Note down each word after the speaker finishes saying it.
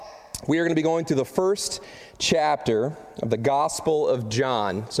We are going to be going through the first chapter of the Gospel of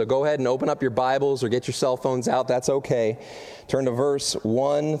John. So go ahead and open up your Bibles or get your cell phones out. That's okay. Turn to verse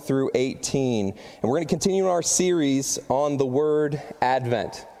 1 through 18. And we're going to continue our series on the word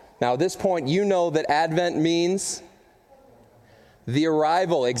Advent. Now, at this point, you know that Advent means the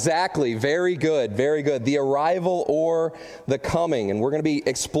arrival. Exactly. Very good. Very good. The arrival or the coming. And we're going to be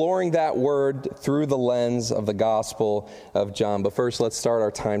exploring that word through the lens of the Gospel of John. But first, let's start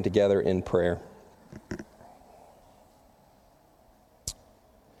our time together in prayer.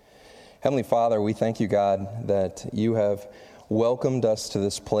 Heavenly Father, we thank you, God, that you have welcomed us to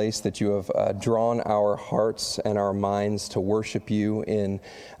this place, that you have drawn our hearts and our minds to worship you in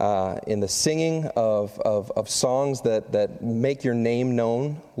the singing of songs that make your name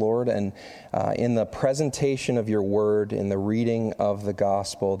known, Lord, and in the presentation of your word, in the reading of the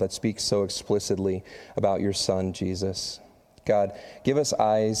gospel that speaks so explicitly about your Son, Jesus. God, give us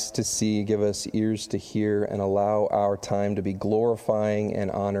eyes to see, give us ears to hear, and allow our time to be glorifying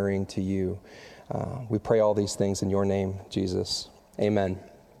and honoring to you. We pray all these things in your name, Jesus. Amen.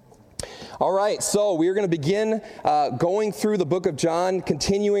 All right, so we are going to begin going through the book of John,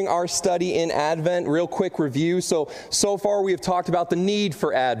 continuing our study in Advent. Real quick review. So far we have talked about the need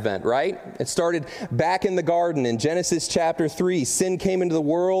for Advent, right? It started back in the garden in Genesis chapter 3. Sin came into the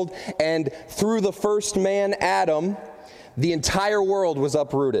world, and through the first man, Adam, the entire world was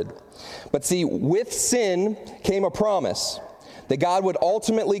uprooted. But see, with sin came a promise that God would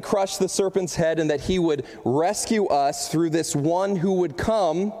ultimately crush the serpent's head and that he would rescue us through this one who would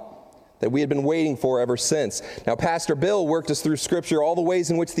come that we had been waiting for ever since. Now, Pastor Bill worked us through Scripture, all the ways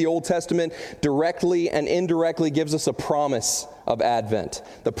in which the Old Testament directly and indirectly gives us a promise of Advent,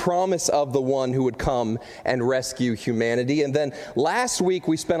 the promise of the one who would come and rescue humanity. And then last week,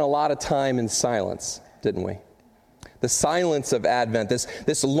 we spent a lot of time in silence, didn't we? The silence of Advent,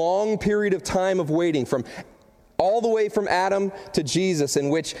 this long period of time of waiting from all the way from Adam to Jesus, in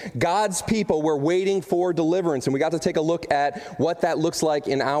which God's people were waiting for deliverance. And we got to take a look at what that looks like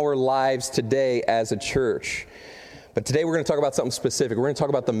in our lives today as a church. But today we're going to talk about something specific. We're going to talk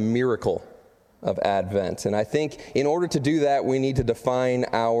about the miracle of Advent. And I think in order to do that, we need to define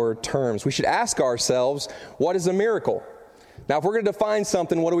our terms. We should ask ourselves, what is a miracle? Now, if we're going to define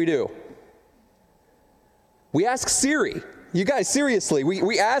something, what do? We ask Siri. You guys, seriously,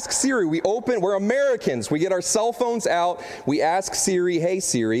 we ask Siri. We're Americans. We get our cell phones out. We ask Siri, hey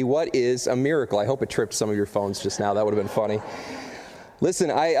Siri, what is a miracle? I hope it tripped some of your phones just now. That would have been funny. Listen,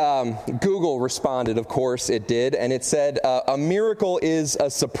 Google responded, of course it did, and it said, a miracle is a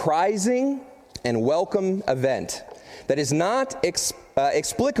surprising and welcome event that is not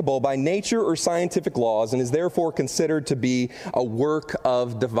explicable by nature or scientific laws and is therefore considered to be a work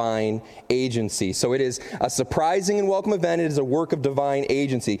of divine agency. So it is a surprising and welcome event. It is a work of divine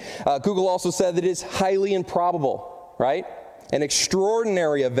agency. Google also said that it is highly improbable, right? An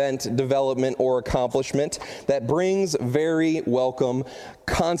extraordinary event, development, or accomplishment that brings very welcome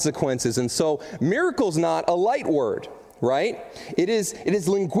consequences. And so miracle's not a light word. Right? It is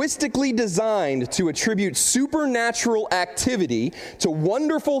linguistically designed to attribute supernatural activity to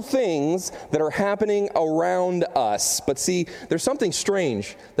wonderful things that are happening around us. But see, there's something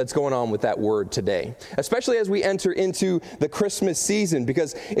strange that's going on with that word today, especially as we enter into the Christmas season.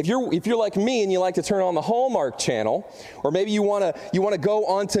 Because if you're like me and you like to turn on the Hallmark Channel, or maybe you want to go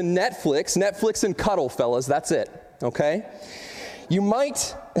onto Netflix and cuddle, fellas. That's it. Okay? You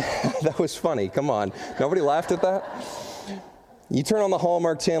might. That was funny. Come on. Nobody laughed at that? You turn on the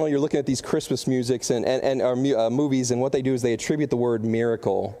Hallmark Channel, you're looking at these Christmas musics and movies, and what they do is they attribute the word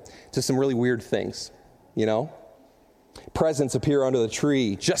miracle to some really weird things, you know? Presents appear under the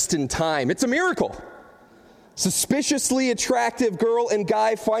tree just in time. It's a miracle. Suspiciously attractive girl and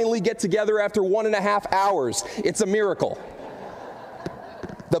guy finally get together after 1.5 hours. It's a miracle.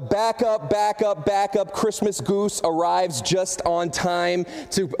 The backup Christmas goose arrives just on time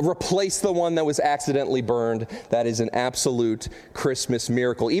to replace the one that was accidentally burned. That is an absolute Christmas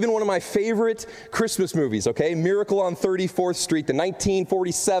miracle. Even one of my favorite Christmas movies, okay? Miracle on 34th Street, the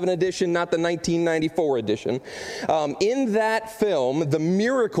 1947 edition, not the 1994 edition. In that film, the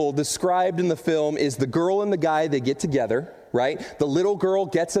miracle described in the film is the girl and the guy, they get together. Right? The little girl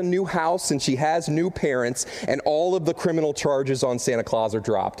gets a new house and she has new parents, and all of the criminal charges on Santa Claus are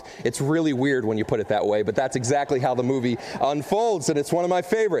dropped. It's really weird when you put it that way, but that's exactly how the movie unfolds, and it's one of my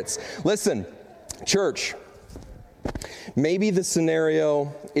favorites. Listen, church, maybe the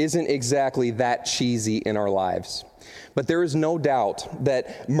scenario isn't exactly that cheesy in our lives, but there is no doubt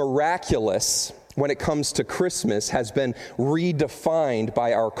that miraculous when it comes to Christmas has been redefined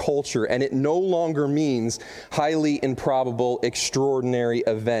by our culture, and it no longer means highly improbable, extraordinary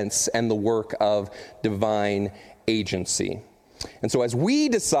events and the work of divine agency. And so as we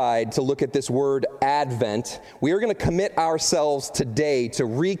decide to look at this word Advent, we are going to commit ourselves today to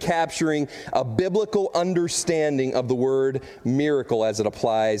recapturing a biblical understanding of the word miracle as it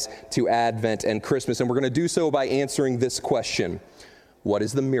applies to Advent and Christmas. And we're going to do so by answering this question: what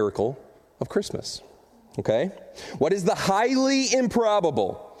is the miracle of Christmas? Okay? What is the highly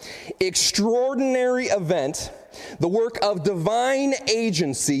improbable, extraordinary event, the work of divine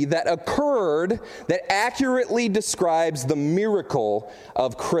agency that occurred that accurately describes the miracle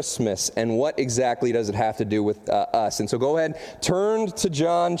of Christmas? And what exactly does it have to do with us? And so go ahead, turn to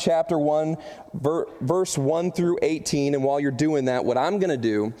John chapter 1, verse 1 through 18. And while you're doing that, what I'm going to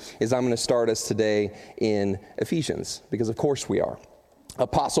do is I'm going to start us today in Ephesians, because of course we are.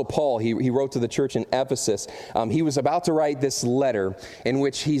 Apostle Paul, he wrote to the church in Ephesus. He was about to write this letter in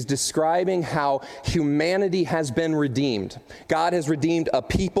which he's describing how humanity has been redeemed. God has redeemed a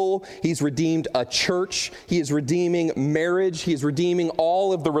people. He's redeemed a church. He is redeeming marriage. He is redeeming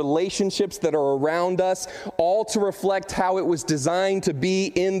all of the relationships that are around us, all to reflect how it was designed to be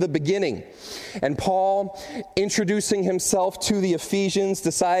in the beginning. And Paul, introducing himself to the Ephesians,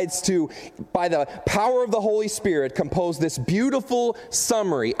 decides to, by the power of the Holy Spirit, compose this beautiful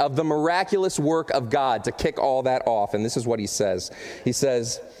summary of the miraculous work of God to kick all that off. And this is what he says. He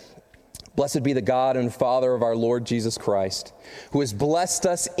says, "Blessed be the God and Father of our Lord Jesus Christ, who has blessed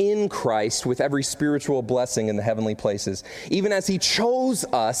us in Christ with every spiritual blessing in the heavenly places, even as he chose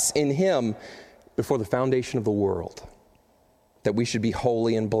us in him before the foundation of the world, that we should be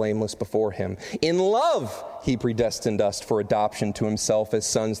holy and blameless before him. In love, he predestined us for adoption to himself as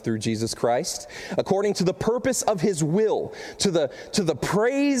sons through Jesus Christ, according to the purpose of his will, to the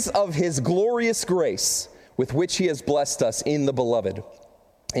praise of his glorious grace, with which he has blessed us in the beloved.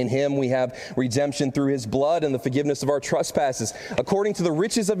 In him we have redemption through his blood and the forgiveness of our trespasses, according to the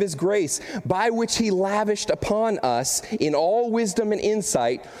riches of his grace, by which he lavished upon us in all wisdom and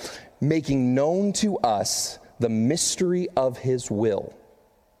insight, making known to us the mystery of his will.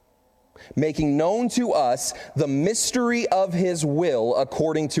 Making known to us the mystery of his will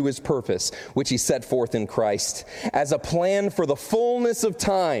according to his purpose, which he set forth in Christ, as a plan for the fullness of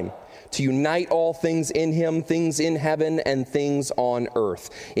time, to unite all things in him, things in heaven and things on earth.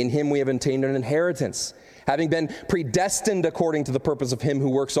 In him we have obtained an inheritance, having been predestined according to the purpose of him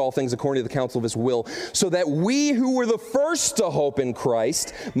who works all things according to the counsel of his will, so that we who were the first to hope in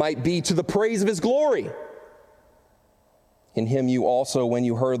Christ might be to the praise of his glory. In him you also, when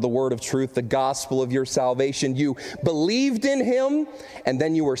you heard the word of truth, the gospel of your salvation, you believed in him, and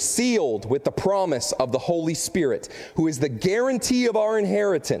then you were sealed with the promise of the Holy Spirit, who is the guarantee of our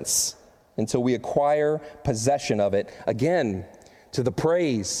inheritance until we acquire possession of it, again, to the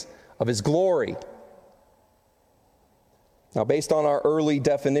praise of his glory. Now, based on our early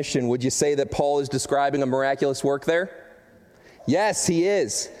definition, would you say that Paul is describing a miraculous work there? Yes, he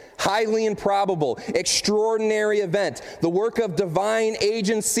is. Highly improbable, extraordinary event, the work of divine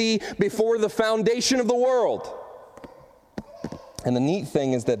agency before the foundation of the world. And the neat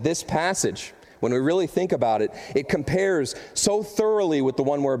thing is that this passage, when we really think about it, it compares so thoroughly with the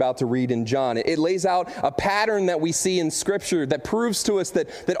one we're about to read in John. It lays out a pattern that we see in Scripture that proves to us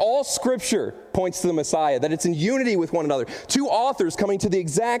that all Scripture points to the Messiah, that it's in unity with one another. Two authors coming to the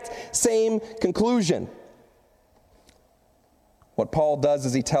exact same conclusion. What Paul does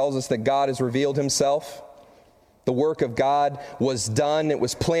is he tells us that God has revealed himself. The work of God was done. It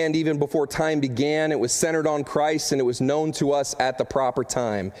was planned even before time began. It was centered on Christ, and it was known to us at the proper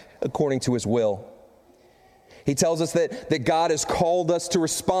time, according to his will. He tells us that God has called us to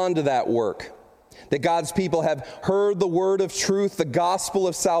respond to that work, that God's people have heard the word of truth, the gospel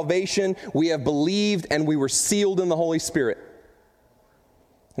of salvation. We have believed, and we were sealed in the Holy Spirit.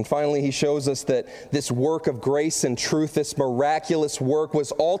 And finally, he shows us that this work of grace and truth, this miraculous work,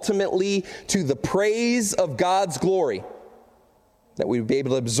 was ultimately to the praise of God's glory, that we would be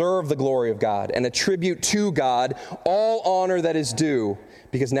able to observe the glory of God and attribute to God all honor that is due,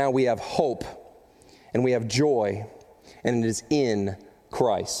 because now we have hope and we have joy, and it is in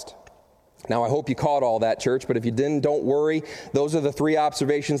Christ. Now, I hope you caught all that, church, but if you didn't, don't worry. Those are the three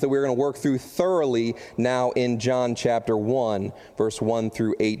observations that we're going to work through thoroughly now in John chapter 1, verse 1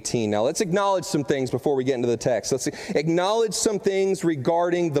 through 18. Now, let's acknowledge some things before we get into the text. Let's acknowledge some things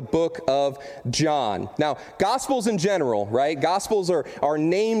regarding the book of John. Now, Gospels in general, right? Gospels are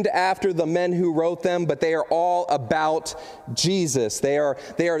named after the men who wrote them, but they are all about Jesus. They are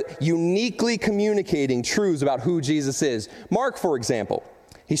uniquely communicating truths about who Jesus is. Mark, for example,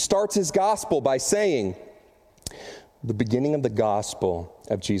 He starts his gospel by saying, the beginning of the gospel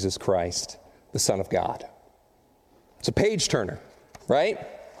of Jesus Christ, the Son of God. It's a page turner, right?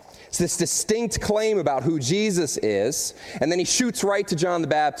 It's this distinct claim about who Jesus is, and then he shoots right to John the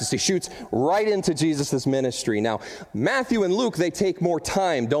Baptist. He shoots right into Jesus' ministry. Now, Matthew and Luke, they take more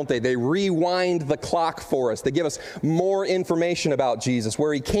time, don't they? They rewind the clock for us. They give us more information about Jesus,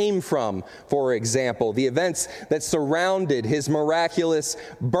 where he came from, for example, the events that surrounded his miraculous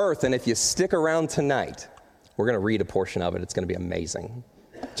birth. And if you stick around tonight, we're going to read a portion of it. It's going to be amazing.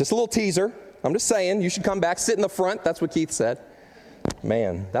 Just a little teaser. I'm just saying, you should come back, sit in the front. That's what Keith said.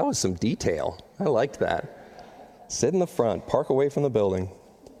 Man, that was some detail. I liked that. Sit in the front, park away from the building.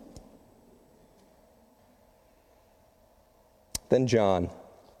 Then John.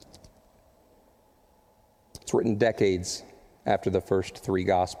 It's written decades after the first three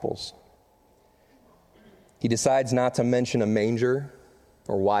Gospels. He decides not to mention a manger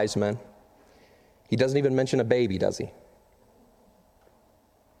or wise men. He doesn't even mention a baby, does he?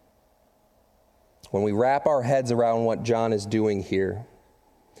 When we wrap our heads around what John is doing here,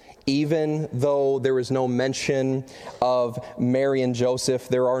 even though there is no mention of Mary and Joseph,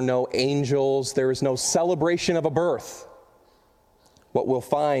 there are no angels, there is no celebration of a birth, what we'll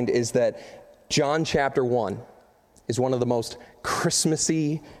find is that John chapter 1 is one of the most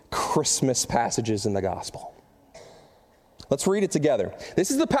Christmassy Christmas passages in the gospel. Let's read it together.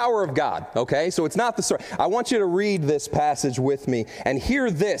 This is the power of God, okay? So it's not the story. I want you to read this passage with me and hear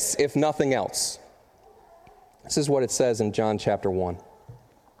this, if nothing else. This is what it says in John chapter 1.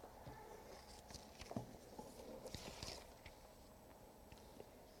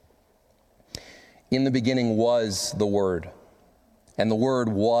 In the beginning was the Word, and the Word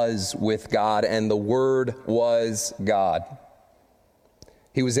was with God, and the Word was God.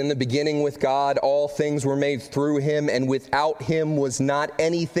 He was in the beginning with God. All things were made through him, and without him was not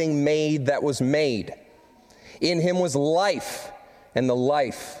anything made that was made. In him was life, and the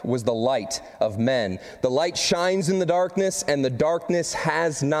life was the light of men. The light shines in the darkness, and the darkness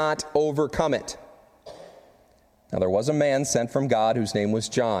has not overcome it. Now there was a man sent from God whose name was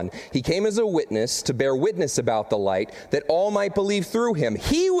John. He came as a witness to bear witness about the light, that all might believe through him.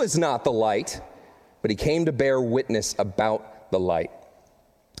 He was not the light, but he came to bear witness about the light.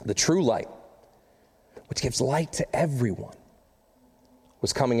 The true light, which gives light to everyone,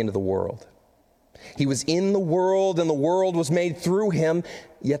 was coming into the world. He was in the world, and the world was made through him,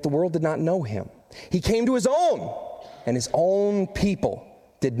 yet the world did not know him. He came to his own, and his own people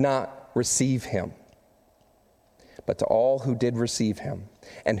did not receive him. But to all who did receive him,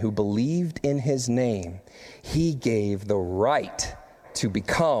 and who believed in his name, he gave the right to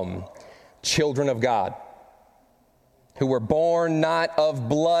become children of God, who were born not of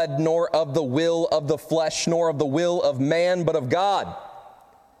blood, nor of the will of the flesh, nor of the will of man, but of God.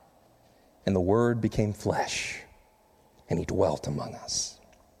 And the Word became flesh, and he dwelt among us.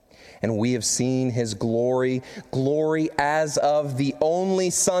 And we have seen his glory, glory as of the only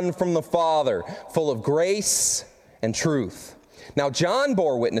Son from the Father, full of grace and truth. Now John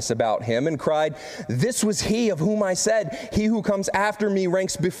bore witness about him and cried, "This was he of whom I said, he who comes after me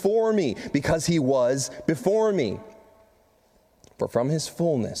ranks before me, because he was before me." For from his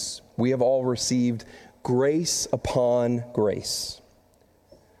fullness we have all received grace upon grace.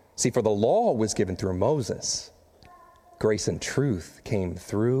 See, for the law was given through Moses. Grace and truth came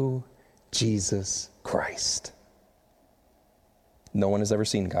through Jesus Christ. No one has ever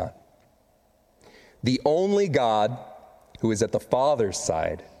seen God. The only God who is at the Father's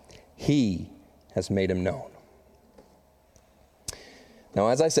side, he has made him known. Now,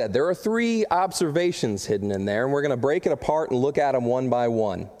 as I said, there are three observations hidden in there, and we're going to break it apart and look at them one by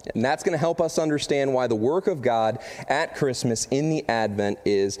one. And that's going to help us understand why the work of God at Christmas in the Advent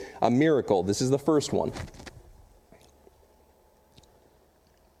is a miracle. This is the first one.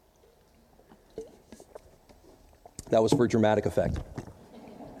 That was for dramatic effect.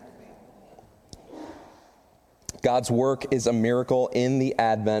 God's work is a miracle in the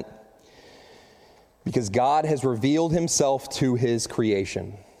Advent because God has revealed himself to his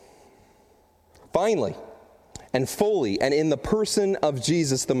creation. Finally, and fully, and in the person of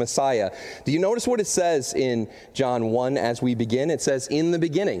Jesus the Messiah. Do you notice what it says in John 1 as we begin? It says, "In the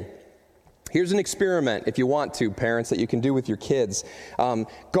beginning." Here's an experiment, if you want to, parents, that you can do with your kids.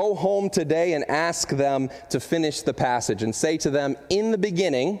 Go home today and ask them to finish the passage and say to them, "In the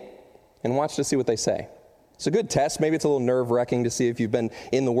beginning," and watch to see what they say. It's a good test. Maybe it's a little nerve-wracking to see if you've been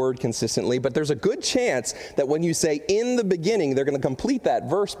in the Word consistently, but there's a good chance that when you say "in the beginning," they're going to complete that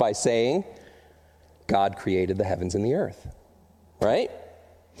verse by saying, "God created the heavens and the earth." Right?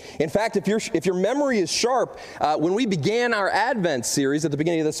 In fact, if your memory is sharp, when we began our Advent series at the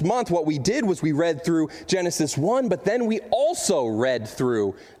beginning of this month, what we did was we read through Genesis 1, but then we also read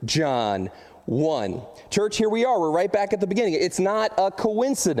through John 1. Church, here we are. We're right back at the beginning. It's not a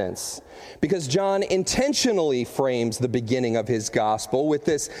coincidence because John intentionally frames the beginning of his gospel with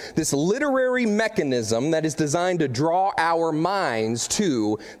this literary mechanism that is designed to draw our minds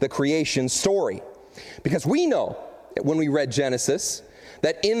to the creation story. Because we know when we read Genesis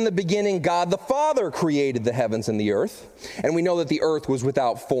that in the beginning God the Father created the heavens and the earth. And we know that the earth was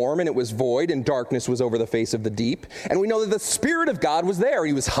without form and it was void and darkness was over the face of the deep. And we know that the Spirit of God was there.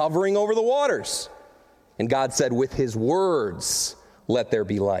 He was hovering over the waters. And God said with his words, "Let there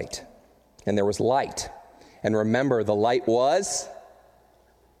be light." And there was light. And remember, the light was?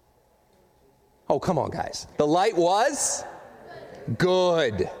 Oh, come on, guys. The light was?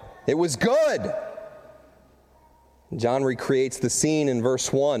 Good. It was good. John recreates the scene in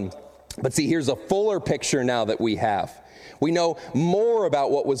verse 1. But see, here's a fuller picture now that we have. We know more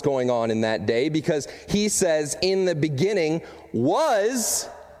about what was going on in that day because he says, in the beginning was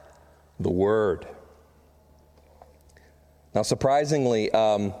the Word. Now, surprisingly,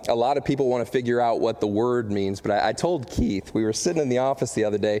 a lot of people want to figure out what the word means, but I told Keith, we were sitting in the office the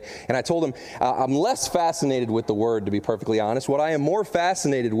other day, and I told him, I'm less fascinated with the word, to be perfectly honest. What I am more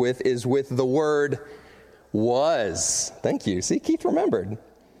fascinated with is with the word was. Thank you. See, Keith remembered.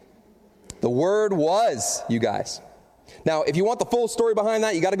 The word was, you guys. Now, if you want the full story behind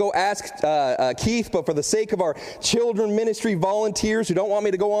that, you got to go ask Keith, but for the sake of our children ministry volunteers who don't want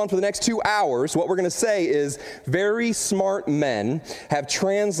me to go on for the next 2 hours, what we're going to say is very smart men have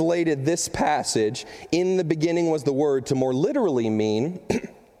translated this passage, "in the beginning was the Word," to more literally mean,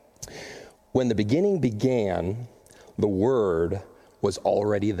 when the beginning began, the Word was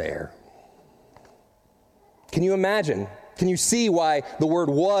already there. Can you imagine? Can you see why the word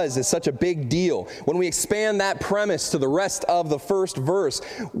 "was" is such a big deal? When we expand that premise to the rest of the first verse,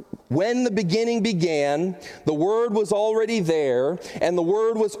 when the beginning began, the Word was already there, and the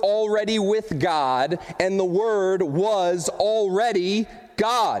Word was already with God, and the Word was already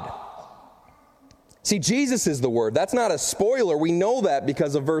God. See, Jesus is the Word. That's not a spoiler. We know that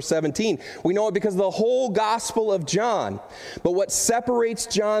because of verse 17. We know it because of the whole Gospel of John. But what separates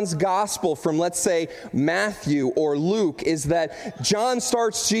John's Gospel from, let's say, Matthew or Luke is that John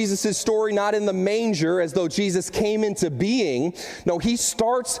starts Jesus' story not in the manger as though Jesus came into being. No, he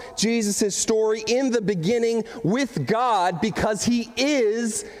starts Jesus' story in the beginning with God because he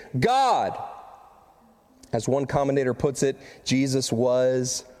is God. As one commentator puts it, Jesus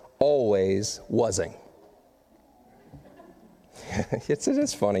was always wasing. It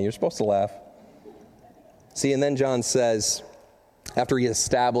is funny. You're supposed to laugh. See, and then John says, after he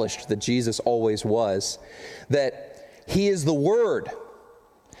established that Jesus always was, that he is the Word.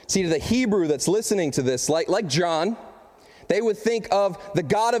 See, to the Hebrew that's listening to this, like John, they would think of the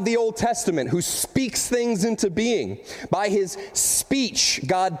God of the Old Testament who speaks things into being. By his speech,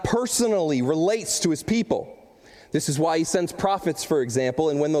 God personally relates to his people. This is why he sends prophets, for example,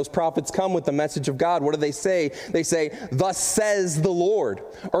 and when those prophets come with the message of God, what do they say? They say, "Thus says the Lord,"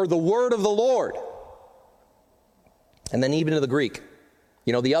 or "the word of the Lord." And then even to the Greek,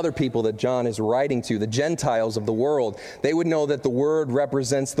 the other people that John is writing to, the Gentiles of the world, they would know that the word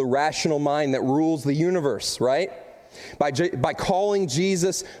represents the rational mind that rules the universe, right? By calling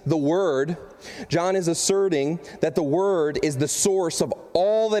Jesus the Word, John is asserting that the Word is the source of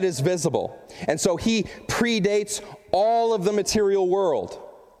all that is visible. And so he predates all of the material world.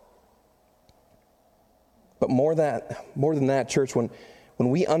 But more than that, church, when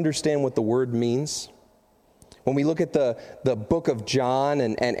we understand what the Word means, when we look at the book of John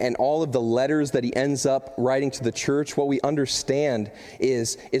and all of the letters that he ends up writing to the church, what we understand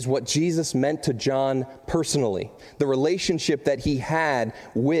is what Jesus meant to John personally, the relationship that he had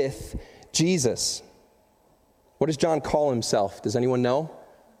with Jesus. What does John call himself? Does anyone know?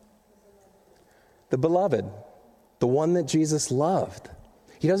 The beloved, the one that Jesus loved.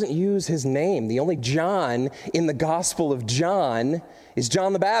 He doesn't use his name. The only John in the Gospel of John is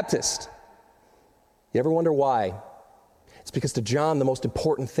John the Baptist. You ever wonder why? It's because to John, the most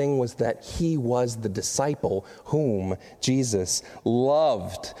important thing was that he was the disciple whom Jesus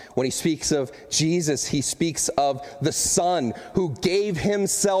loved. When he speaks of Jesus, he speaks of the Son who gave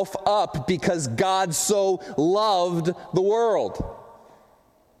himself up because God so loved the world.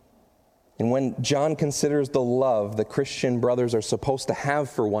 And when John considers the love that Christian brothers are supposed to have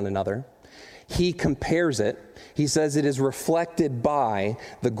for one another, he compares it. He says it is reflected by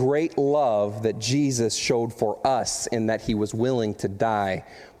the great love that Jesus showed for us in that he was willing to die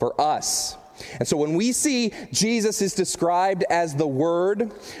for us. And so when we see Jesus is described as the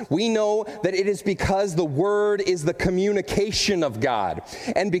Word, we know that it is because the Word is the communication of God,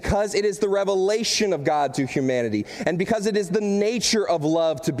 and because it is the revelation of God to humanity, and because it is the nature of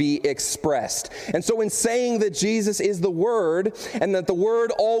love to be expressed. And so in saying that Jesus is the Word, and that the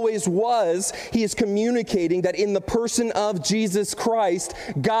Word always was, he is communicating that in the person of Jesus Christ,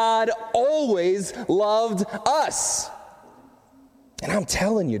 God always loved us. And I'm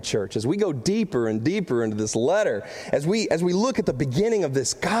telling you, church, as we go deeper and deeper into this letter, as we look at the beginning of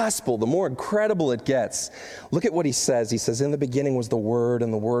this gospel, the more incredible it gets. Look at what he says. He says, in the beginning was the Word,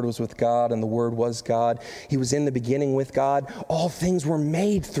 and the Word was with God, and the Word was God. He was in the beginning with God. All things were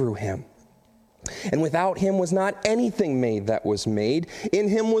made through him. And without him was not anything made that was made. In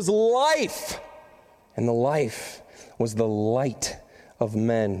him was life, and the life was the light of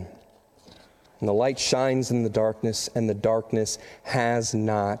men. And the light shines in the darkness, and the darkness has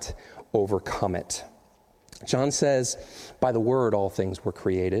not overcome it. John says, by the Word all things were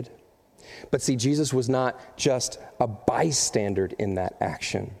created. But see, Jesus was not just a bystander in that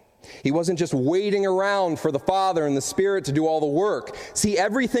action. He wasn't just waiting around for the Father and the Spirit to do all the work. See,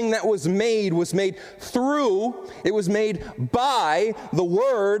 everything that was made through, it was made by the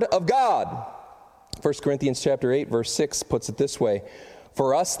Word of God. 1 Corinthians chapter 8, verse 6 puts it this way,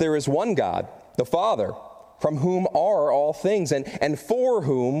 for us there is one God, the Father, from whom are all things, and for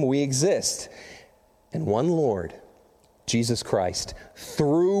whom we exist, and one Lord, Jesus Christ,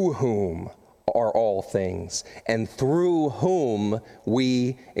 through whom are all things, and through whom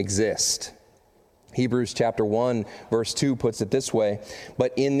we exist. Hebrews chapter 1, verse 2 puts it this way,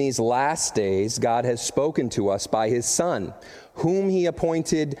 but in these last days God has spoken to us by his Son, whom he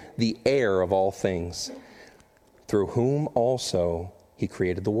appointed the heir of all things, through whom also he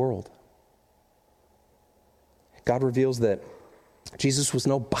created the world. God reveals that Jesus was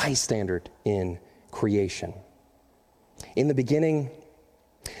no bystander in creation. In the beginning,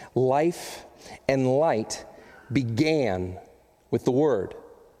 life and light began with the Word.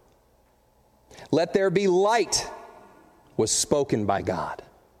 Let there be light was spoken by God,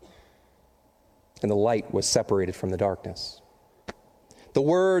 and the light was separated from the darkness. The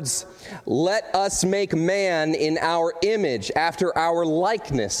words, let us make man in our image, after our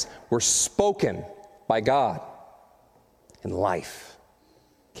likeness, were spoken by God. And life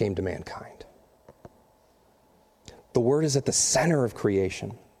came to mankind. The Word is at the center of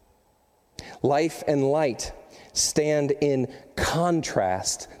creation. Life and light stand in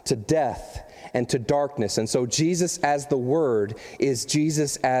contrast to death and to darkness. And so Jesus as the Word is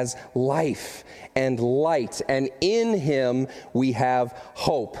Jesus as life and light. And in him we have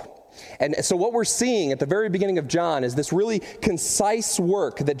hope. And so what we're seeing at the very beginning of John is this really concise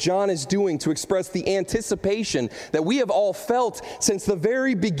work that John is doing to express the anticipation that we have all felt since the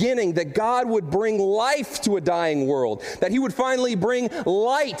very beginning, that God would bring life to a dying world, that he would finally bring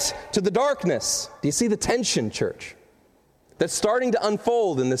light to the darkness. Do you see the tension, church, that's starting to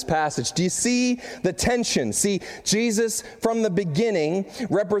unfold in this passage? Do you see the tension? See, Jesus from the beginning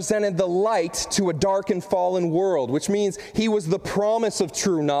represented the light to a dark and fallen world, which means he was the promise of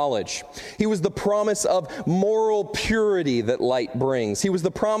true knowledge. He was the promise of moral purity that light brings. He was the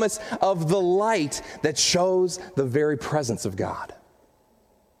promise of the light that shows the very presence of God.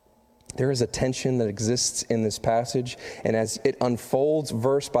 There is a tension that exists in this passage, and as it unfolds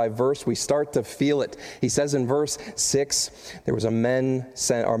verse by verse, we start to feel it. He says in verse 6, there was a man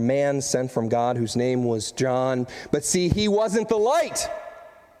sent from God whose name was John. But see, he wasn't the light.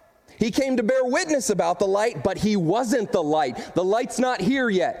 He came to bear witness about the light, but he wasn't the light. The light's not here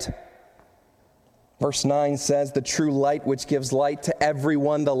yet. Verse 9 says, the true light which gives light to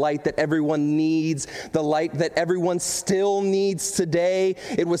everyone, the light that everyone needs, the light that everyone still needs today.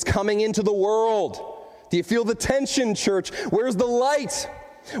 It was coming into the world. Do you feel the tension, church? Where's the light?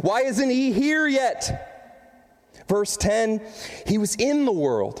 Why isn't he here yet? Verse 10, he was in the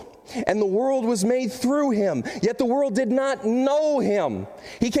world, and the world was made through him, yet the world did not know him.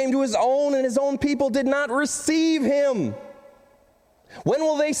 He came to his own, and his own people did not receive him. When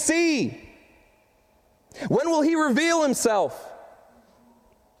will they see? When will he reveal himself?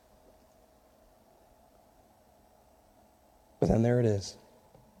 But then there it is.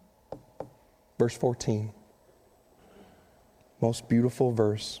 Verse 14. Most beautiful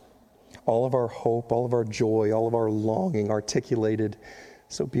verse. All of our hope, all of our joy, all of our longing articulated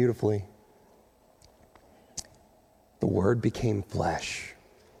so beautifully. The Word became flesh,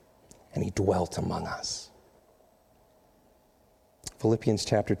 and he dwelt among us. Philippians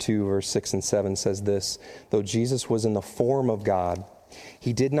chapter 2, verse 6 and 7 says this, though Jesus was in the form of God,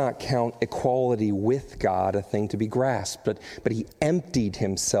 He did not count equality with God a thing to be grasped, but he emptied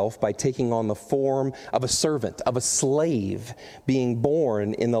himself by taking on the form of a servant, of a slave, being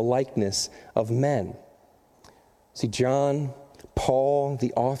born in the likeness of men. See, John, Paul,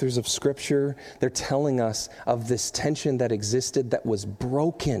 the authors of Scripture, they're telling us of this tension that existed that was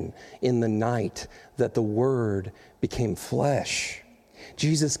broken in the night that the Word became flesh.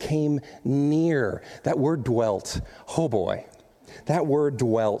 Jesus came near. That word dwelt. Oh boy. That word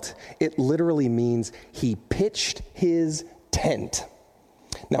dwelt, it literally means he pitched his tent.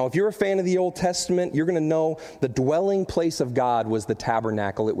 Now, if you're a fan of the Old Testament, you're going to know the dwelling place of God was the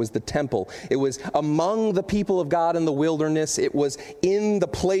tabernacle. It was the temple. It was among the people of God in the wilderness. It was in the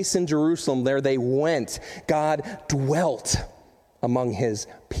place in Jerusalem. There they went. God dwelt among his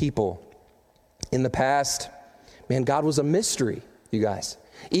people. In the past, man, God was a mystery, you guys.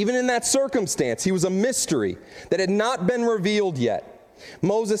 Even in that circumstance, he was a mystery that had not been revealed yet.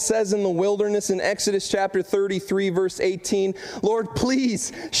 Moses says in the wilderness in Exodus chapter 33, verse 18, "Lord,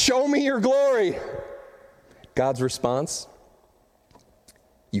 please show me your glory." God's response,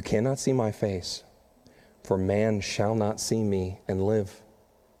 "You cannot see my face, for man shall not see me and live."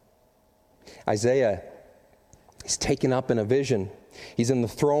 Isaiah is taken up in a vision. He's in the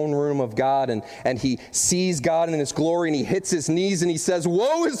throne room of God, and he sees God in his glory, and he hits his knees and he says,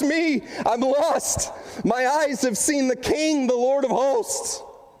 "Woe is me, I'm lost. My eyes have seen the King, the Lord of hosts."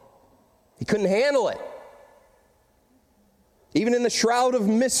 He couldn't handle it. Even in the shroud of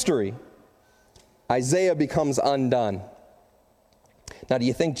mystery, Isaiah becomes undone. Now, do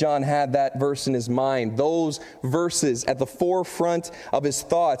you think John had that verse in his mind, those verses at the forefront of his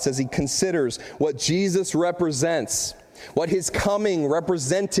thoughts as he considers what Jesus represents? What his coming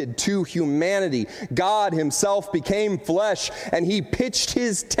represented to humanity? God himself became flesh, and he pitched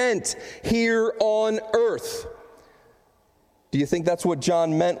his tent here on earth. Do you think that's what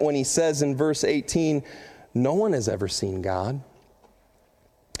John meant when he says in verse 18, "No one has ever seen God.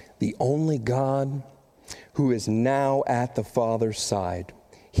 The only God who is now at the Father's side,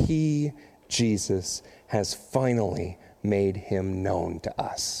 he, Jesus, has finally made him known to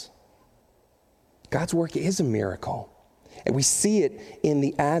us." God's work is a miracle. And we see it in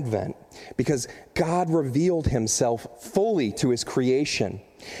the Advent because God revealed himself fully to his creation.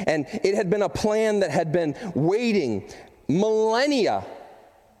 And it had been a plan that had been waiting millennia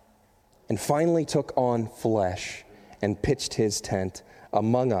and finally took on flesh and pitched his tent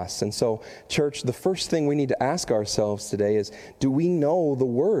among us. And so, church, the first thing we need to ask ourselves today is, do we know the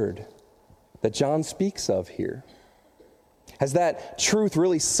word that John speaks of here? Has that truth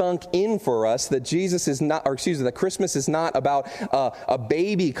really sunk in for us that that Christmas is not about a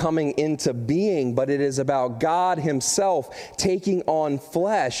baby coming into being, but it is about God himself taking on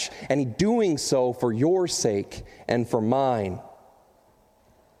flesh and doing so for your sake and for mine?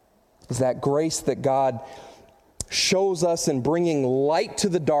 Is that grace that God shows us in bringing light to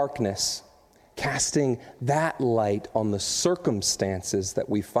the darkness, casting that light on the circumstances that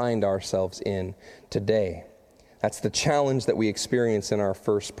we find ourselves in today? That's the challenge that we experience in our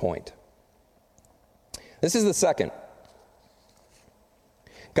first point. This is the second.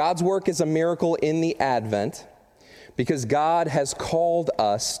 God's work is a miracle in the Advent because God has called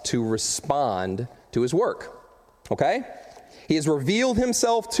us to respond to his work. Okay? He has revealed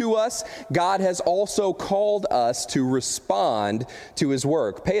himself to us. God has also called us to respond to his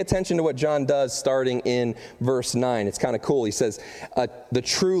work. Pay attention to what John does starting in verse 9. It's kind of cool. He says, "The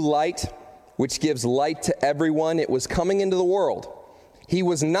true light, which gives light to everyone, it was coming into the world. He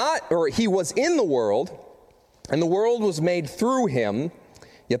was in the world, and the world was made through him,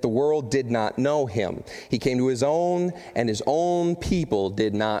 yet the world did not know him. He came to his own, and his own people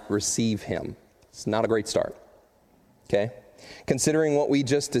did not receive him." It's not a great start. Okay? Considering what we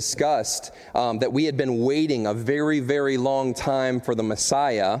just discussed, that we had been waiting a very, very long time for the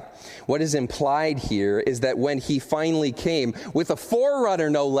Messiah, what is implied here is that when he finally came, with a forerunner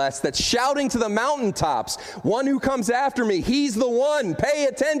no less, that's shouting to the mountaintops, "One who comes after me, he's the one, pay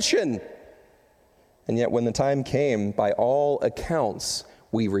attention." And yet when the time came, by all accounts,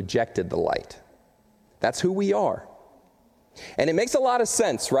 we rejected the light. That's who we are. And it makes a lot of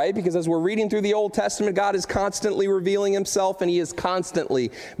sense, right? Because as we're reading through the Old Testament, God is constantly revealing himself, and he is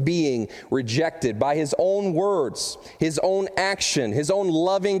constantly being rejected by his own words, his own action, his own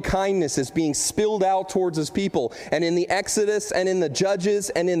loving kindness is being spilled out towards his people. And in the Exodus and in the Judges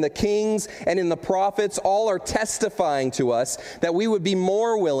and in the Kings and in the prophets, all are testifying to us that we would be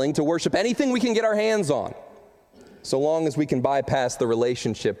more willing to worship anything we can get our hands on, so long as we can bypass the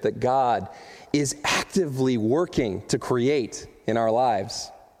relationship that God is actively working to create in our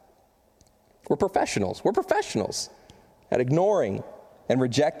lives. We're professionals. We're professionals at ignoring and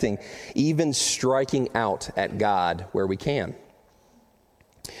rejecting, even striking out at God where we can.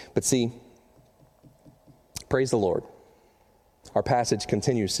 But see, praise the Lord. Our passage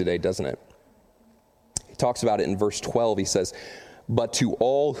continues today, doesn't it? He talks about it in verse 12. He says, "But to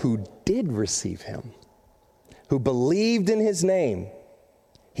all who did receive him, who believed in his name,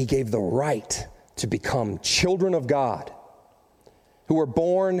 he gave the right to become children of God, who were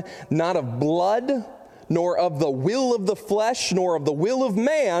born not of blood, nor of the will of the flesh, nor of the will of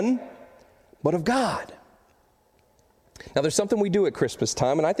man, but of God." Now, there's something we do at Christmas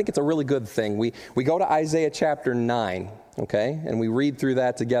time, and I think it's a really good thing. We go to Isaiah chapter 9, okay, and we read through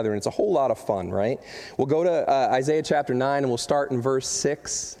that together, and it's a whole lot of fun, right? We'll go to Isaiah chapter 9, and we'll start in verse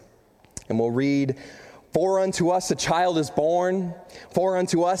 6, and we'll read, "For unto us a child is born, for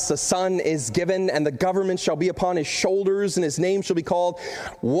unto us a son is given, and the government shall be upon his shoulders, and his name shall be called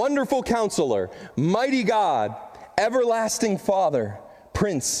Wonderful Counselor, Mighty God, Everlasting Father,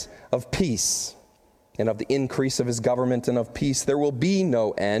 Prince of Peace. And of the increase of his government and of peace there will be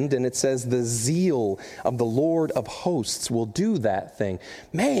no end." And it says, "The zeal of the Lord of hosts will do that thing."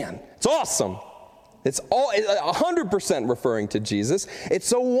 Man, it's awesome. It's all 100% referring to Jesus. It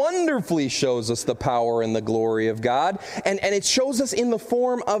so wonderfully shows us the power and the glory of God. And it shows us in the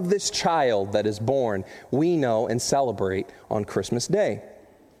form of this child that is born, we know and celebrate on Christmas Day.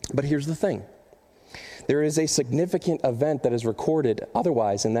 But here's the thing. There is a significant event that is recorded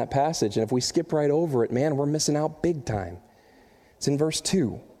otherwise in that passage. And if we skip right over it, man, we're missing out big time. It's in verse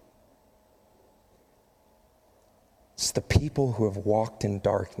 2. It's the people who have walked in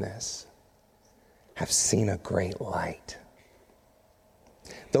darkness have seen a great light.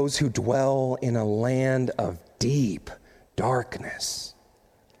 Those who dwell in a land of deep darkness,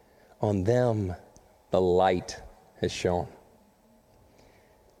 on them the light has shone.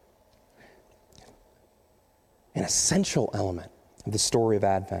 An essential element of the story of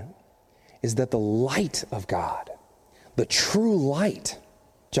Advent is that the light of God, the true light,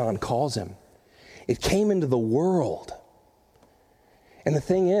 John calls him, it came into the world. And the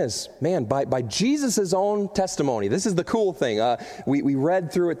thing is, man, by Jesus' own testimony, this is the cool thing. We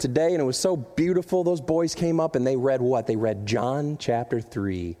read through it today, and it was so beautiful. Those boys came up, and they read what? They read John chapter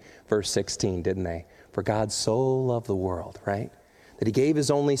 3, verse 16, didn't they? "For God so loved the world," right? "That he gave his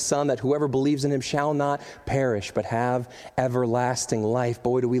only son, that whoever believes in him shall not perish, but have everlasting life."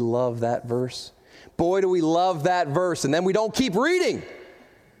 Boy, do we love that verse. Boy, do we love that verse. And then we don't keep reading.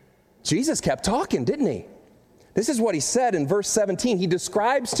 Jesus kept talking, didn't he? This is what he said in verse 17. He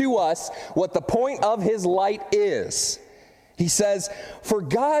describes to us what the point of his light is. He says, "For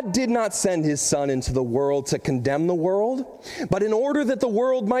God did not send his son into the world to condemn the world, but in order that the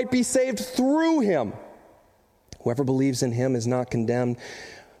world might be saved through him. Whoever believes in him is not condemned,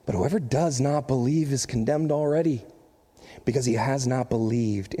 but whoever does not believe is condemned already, because he has not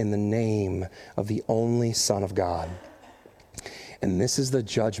believed in the name of the only Son of God." And this is the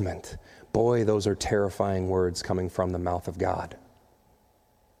judgment. Boy, those are terrifying words coming from the mouth of God.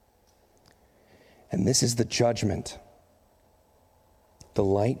 And this is the judgment. The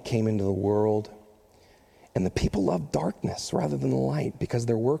light came into the world, and the people loved darkness rather than the light, because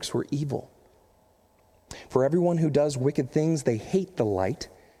their works were evil. For everyone who does wicked things, they hate the light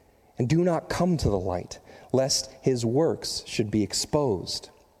and do not come to the light, lest his works should be exposed.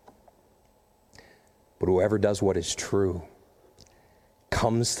 But whoever does what is true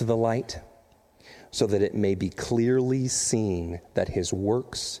comes to the light, so that it may be clearly seen that his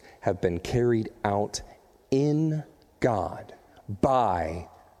works have been carried out in God, by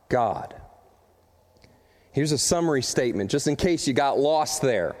God. Here's a summary statement, just in case you got lost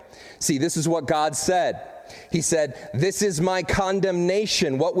there. See, this is what God said. He said, "This is my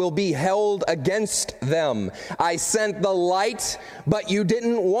condemnation, what will be held against them. I sent the light, but you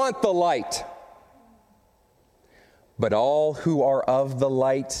didn't want the light. But all who are of the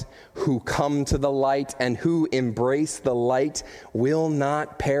light, who come to the light, and who embrace the light will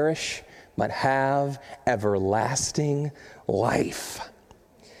not perish, but have everlasting life."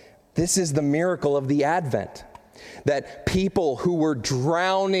 This is the miracle of the Advent, that people who were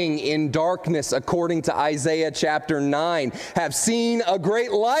drowning in darkness, according to Isaiah chapter 9, have seen a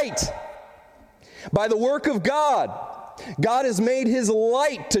great light. By the work of God, God has made his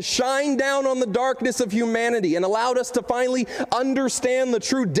light to shine down on the darkness of humanity and allowed us to finally understand the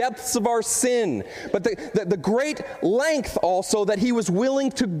true depths of our sin. But the great length also that he was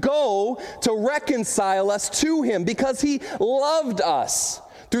willing to go to reconcile us to him, because he loved us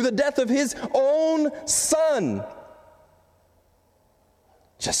through the death of his own Son,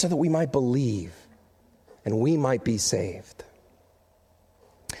 just so that we might believe and we might be saved.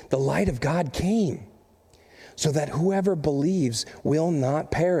 The light of God came so that whoever believes will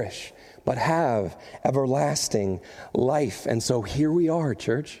not perish, but have everlasting life. And so here we are,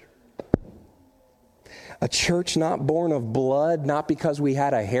 church. A church not born of blood, not because we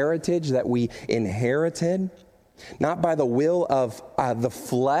had a heritage that we inherited, not by the will of the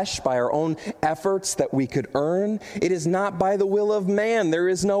flesh, by our own efforts that we could earn. It is not by the will of man. There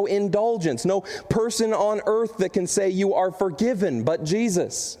is no indulgence, no person on earth that can say you are forgiven but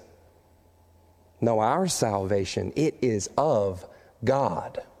Jesus. No, our salvation, it is of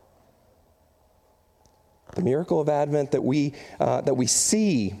God. The miracle of Advent that we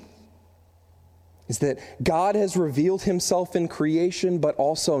see is that God has revealed himself in creation, but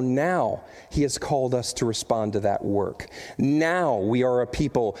also now he has called us to respond to that work. Now we are a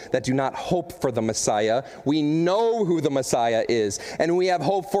people that do not hope for the Messiah. We know who the Messiah is, and we have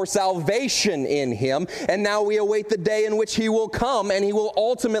hope for salvation in him. And now we await the day in which he will come, and he will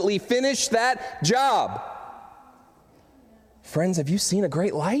ultimately finish that job. Friends, have you seen a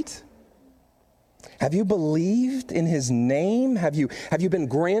great light? Have you believed in his name? Have you been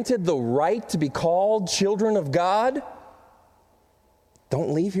granted the right to be called children of God?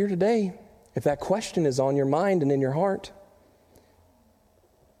 Don't leave here today if that question is on your mind and in your heart.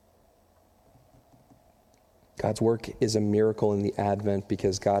 God's work is a miracle in the Advent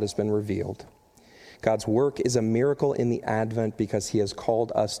because God has been revealed. God's work is a miracle in the Advent because he has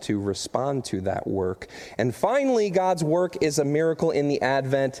called us to respond to that work. And finally, God's work is a miracle in the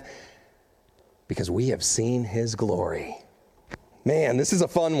Advent because we have seen his glory. Man, this is a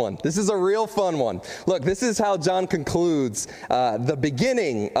fun one. This is a real fun one. Look, this is how John concludes the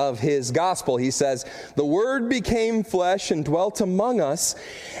beginning of his gospel. He says, "The Word became flesh and dwelt among us,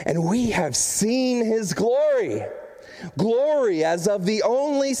 and we have seen his glory. Glory as of the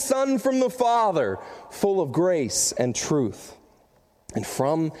only Son from the Father, full of grace and truth. And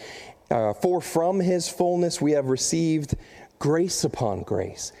from his fullness we have received grace upon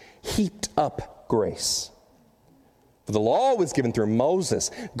grace, heaped up grace. For the law was given through Moses.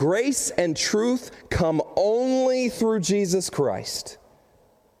 Grace and truth come only through Jesus Christ.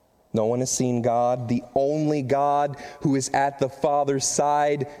 No one has seen God, the only God who is at the Father's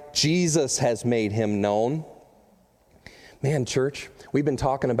side. Jesus has made him known." Man, church, we've been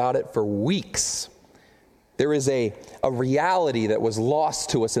talking about it for weeks. There is a reality that was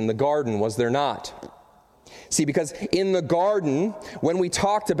lost to us in the garden, was there not? See, because in the garden, when we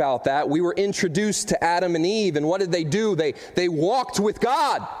talked about that, we were introduced to Adam and Eve, and what did they do? They walked with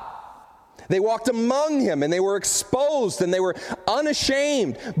God. They walked among him, and they were exposed, and they were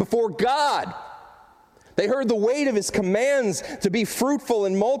unashamed before God. They heard the weight of his commands to be fruitful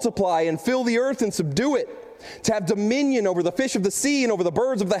and multiply and fill the earth and subdue it, to have dominion over the fish of the sea and over the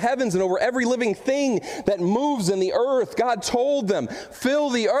birds of the heavens and over every living thing that moves in the earth. God told them, "Fill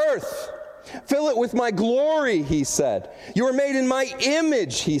the earth. Fill it with my glory," he said. "You are made in my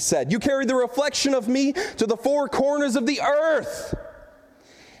image," he said. "You carry the reflection of me to the four corners of the earth."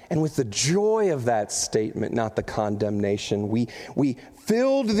 And with the joy of that statement, not the condemnation, we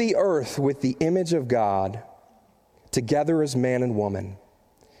filled the earth with the image of God, together as man and woman.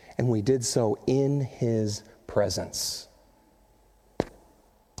 And we did so in his presence.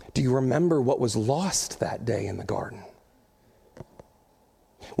 Do you remember what was lost that day in the garden?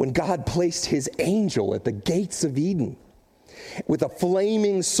 When God placed his angel at the gates of Eden with a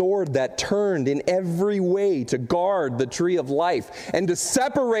flaming sword that turned in every way to guard the tree of life and to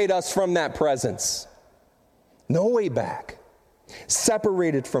separate us from that presence. No way back.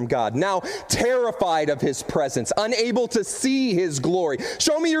 Separated from God, now terrified of his presence, unable to see his glory.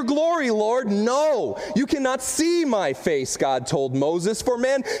 "Show me your glory, Lord." "No, you cannot see my face," God told Moses, "for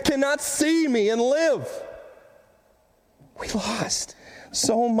man cannot see me and live." We lost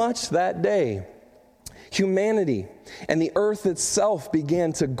so much that day. Humanity and the earth itself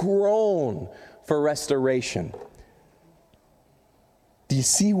began to groan for restoration. Do you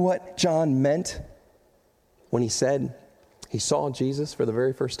see what John meant when he said he saw Jesus for the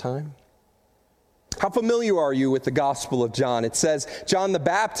very first time? How familiar are you with the Gospel of John? It says John the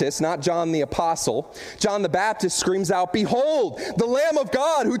Baptist, not John the Apostle. John the Baptist screams out, "Behold, the Lamb of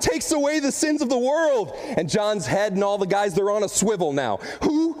God who takes away the sins of the world." And John's head and all the guys, they're on a swivel now.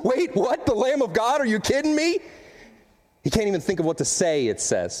 "Who? Wait, what? The Lamb of God? Are you kidding me?" He can't even think of what to say, it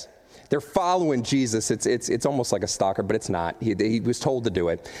says. They're following Jesus. It's almost like a stalker, but it's not. He was told to do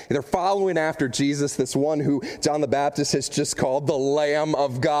it. They're following after Jesus, this one who John the Baptist has just called the Lamb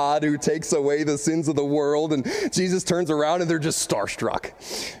of God who takes away the sins of the world. And Jesus turns around and they're just starstruck.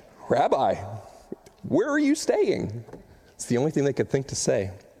 "Rabbi, where are you staying?" It's the only thing they could think to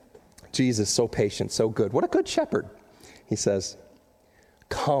say. Jesus, so patient, so good. What a good shepherd. He says,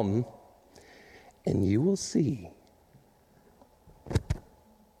 "Come and you will see.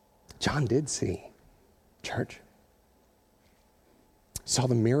 John did see, church. Saw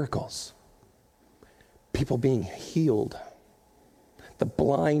the miracles. People being healed. The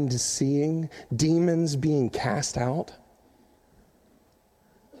blind seeing. Demons being cast out.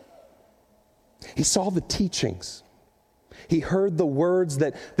 He saw the teachings. He heard the words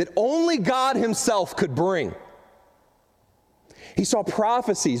that only God himself could bring. He saw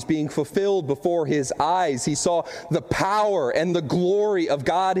prophecies being fulfilled before his eyes. He saw the power and the glory of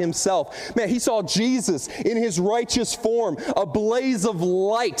God himself. Man, he saw Jesus in his righteous form, a blaze of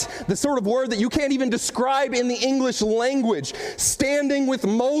light, the sort of word that you can't even describe in the English language, standing with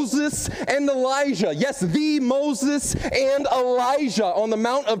Moses and Elijah. Yes, the Moses and Elijah on the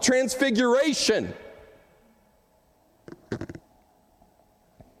Mount of Transfiguration.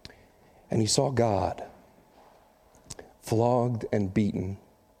 And he saw God flogged and beaten,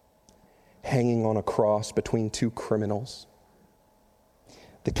 hanging on a cross between two criminals.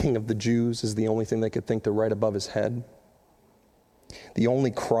 The King of the Jews is the only thing they could think to write above his head. The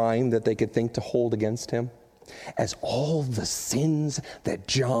only crime that they could think to hold against him. As all the sins that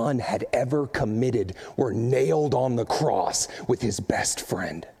John had ever committed were nailed on the cross with his best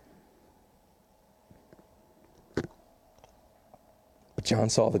friend. But John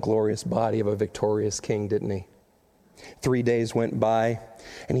saw the glorious body of a victorious king, didn't he? 3 days went by,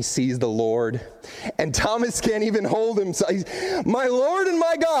 and he sees the Lord, and Thomas can't even hold himself. My Lord and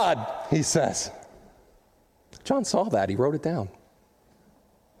my God, he says. John saw that. He wrote it down.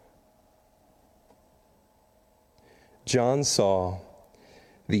 John saw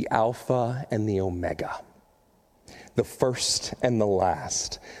the Alpha and the Omega, the first and the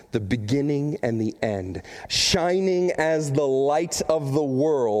last, the beginning and the end, shining as the light of the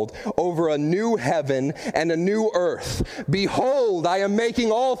world over a new heaven and a new earth. Behold, I am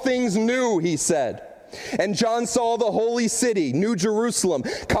making all things new, he said. And John saw the holy city, New Jerusalem,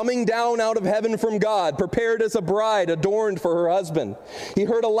 coming down out of heaven from God, prepared as a bride adorned for her husband. He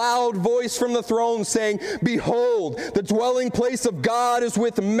heard a loud voice from the throne saying, Behold, the dwelling place of God is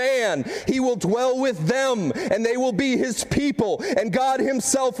with man. He will dwell with them, and they will be his people, and God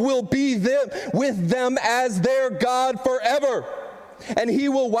himself will be with them as their God forever. And he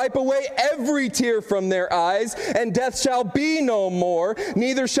will wipe away every tear from their eyes, and death shall be no more,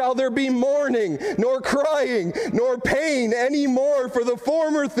 neither shall there be mourning, nor crying, nor pain any more, for the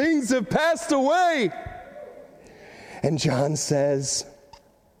former things have passed away. And John says,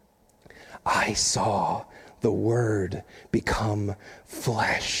 I saw the Word become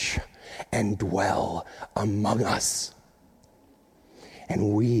flesh and dwell among us.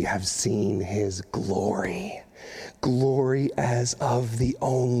 And we have seen his glory. Glory as of the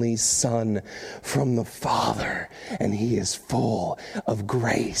only Son from the Father, and he is full of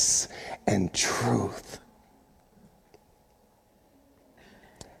grace and truth.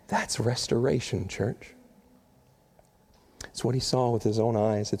 That's restoration, church. It's what he saw with his own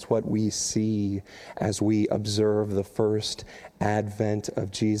eyes. It's what we see as we observe the first advent of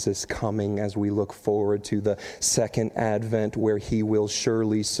Jesus coming, as we look forward to the second advent, where he will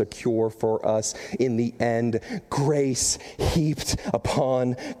surely secure for us in the end grace heaped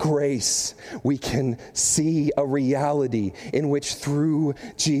upon grace. We can see a reality in which through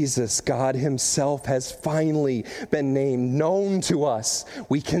Jesus, God himself has finally been known to us.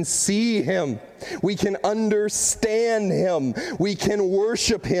 We can see him. We can understand him. We can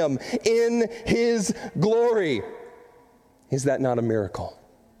worship him in his glory. Is that not a miracle?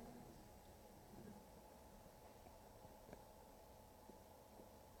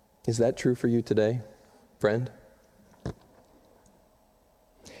 Is that true for you today, friend?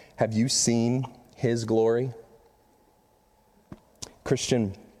 Have you seen his glory?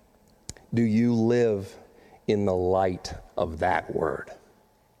 Christian, do you live in the light of that word?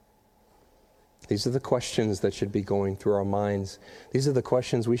 These are the questions that should be going through our minds. These are the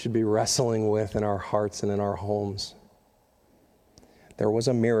questions we should be wrestling with in our hearts and in our homes. There was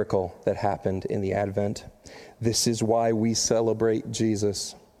a miracle that happened in the Advent. This is why we celebrate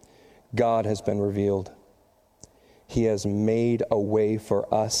Jesus. God has been revealed. He has made a way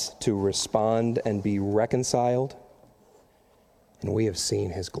for us to respond and be reconciled, and we have seen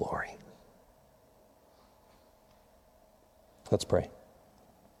his glory. Let's pray.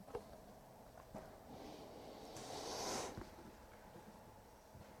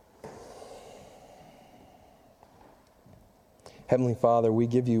 Heavenly Father, we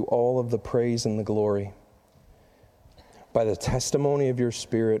give you all of the praise and the glory. By the testimony of your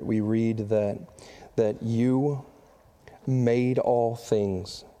Spirit, we read that you made all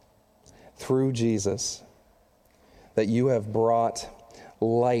things through Jesus, that you have brought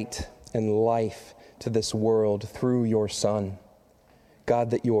light and life to this world through your Son.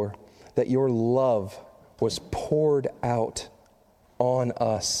 God, that your love was poured out on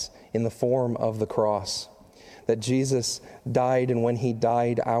us in the form of the cross. That Jesus died, and when he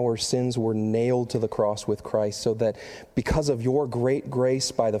died, our sins were nailed to the cross with Christ, so that because of your great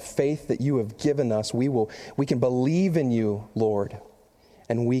grace, by the faith that you have given us, we can believe in you, Lord,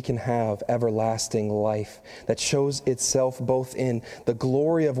 and we can have everlasting life that shows itself both in the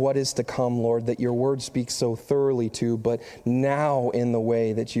glory of what is to come, Lord, that your word speaks so thoroughly to, but now in the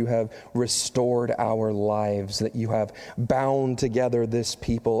way that you have restored our lives, that you have bound together this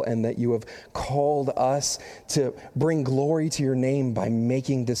people, and that you have called us to bring glory to your name by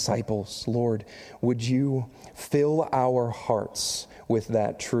making disciples. Lord, would you fill our hearts with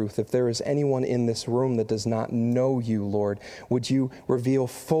that truth? If there is anyone in this room that does not know you, Lord, would you reveal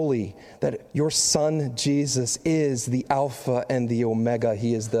fully that your Son, Jesus, is the Alpha and the Omega.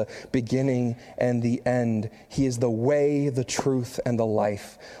 He is the beginning and the end. He is the way, the truth, and the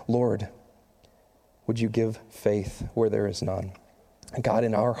life. Lord, would you give faith where there is none? God,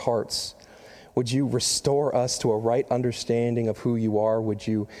 in our hearts, would you restore us to a right understanding of who you are? Would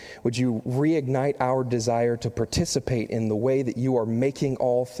you reignite our desire to participate in the way that you are making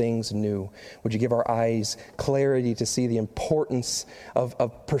all things new? Would you give our eyes clarity to see the importance of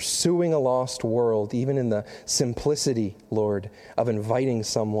pursuing a lost world, even in the simplicity, Lord, of inviting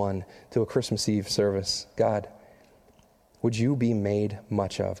someone to a Christmas Eve service? God, would you be made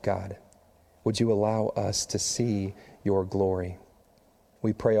much of, God? Would you allow us to see your glory?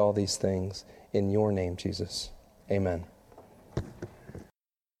 We pray all these things in your name, Jesus. Amen.